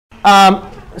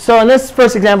So in this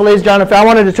first example, ladies and gentlemen, if I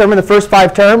want to determine the first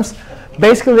 5 terms,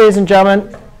 basically, ladies and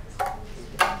gentlemen,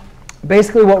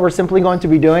 basically what we're simply going to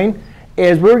be doing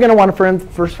is we're going to want to find the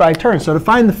first 5 terms. So to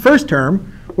find the first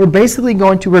term, we're basically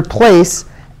going to replace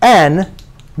n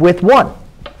with 1.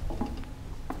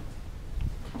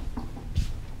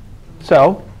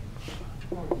 So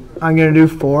I'm going to do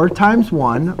 4 times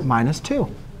 1 minus 2.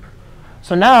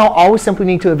 So now all we simply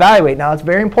need to evaluate. Now it's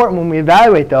very important when we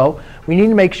evaluate, though, we need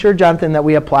to make sure, Jonathan, that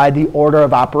we apply the order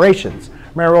of operations.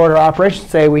 Remember, order of operations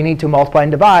say we need to multiply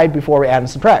and divide before we add and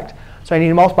subtract. So I need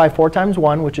to multiply 4 times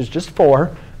 1, which is just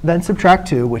 4, then subtract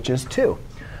 2, which is 2.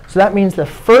 So that means the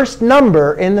first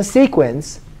number in the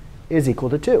sequence is equal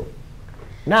to 2.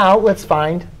 Now let's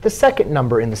find the second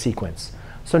number in the sequence.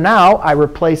 So now I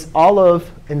replace all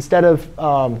of, instead of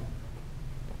n,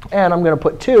 I'm going to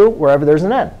put 2 wherever there's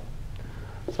an n.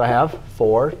 So I have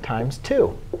 4 times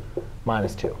 2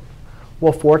 minus 2.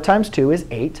 Well, 4 times 2 is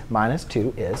 8, minus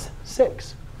 2 is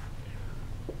 6.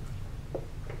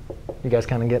 You guys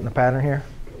kind of getting the pattern here?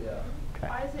 Yeah. Okay.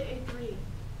 Why is it A3?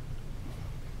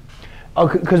 Oh,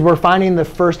 because we're finding the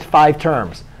first 5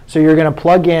 terms. So you're going to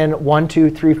plug in 1,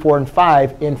 2, 3, 4, and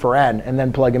 5 in for n, and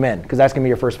then plug them in, because that's going to be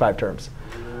your first 5 terms.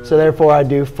 So therefore, I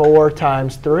do 4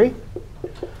 times 3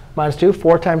 minus 2.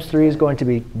 4 times 3 is going to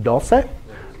be 12.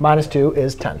 Minus 2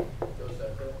 is 10.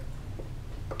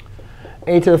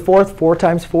 A to the 4th, 4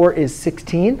 times 4 is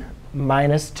 16.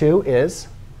 Minus 2 is?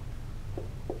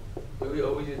 Do we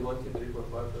always use 1, 2, 3, 4,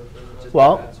 5?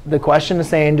 Well, the question is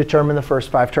saying determine the first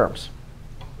 5 terms.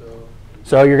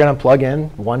 So you're going to plug in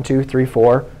 1, 2, 3,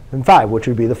 4, and 5, which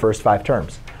would be the first 5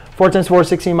 terms. 4 times 4 is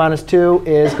 16 minus 2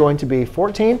 is going to be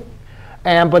 14.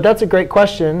 But that's a great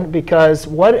question, because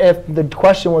what if the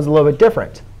question was a little bit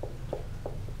different?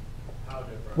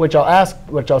 Which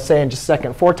I'll say in just a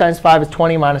second. 4 times 5 is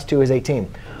 20, minus 2 is 18.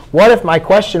 What if my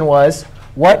question was,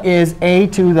 what is a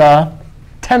to the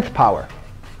 10th power?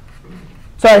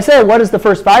 So I say, what is the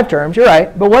first 5 terms? You're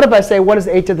right. But what if I say, what is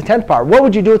a to the 10th power? What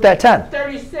would you do with that 10?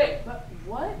 36. But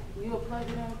what? You plug it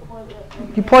in for the...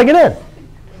 You plug it in.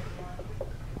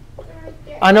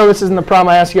 I know this isn't the problem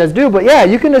I asked you guys to do, but yeah,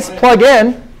 you can just plug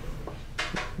in.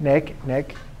 Nick.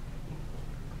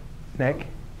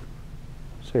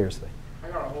 Seriously.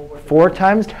 4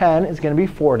 times 10 is going to be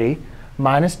 40.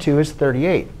 Minus 2 is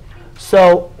 38.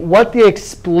 So what that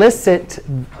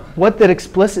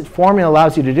explicit formula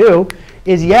allows you to do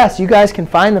is, yes, you guys can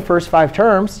find the first 5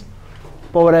 terms.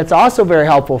 But what it's also very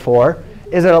helpful for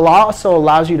is it also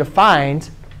allows you to find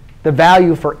the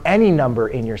value for any number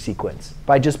in your sequence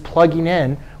by just plugging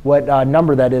in what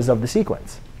number that is of the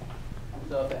sequence.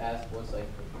 So if it asks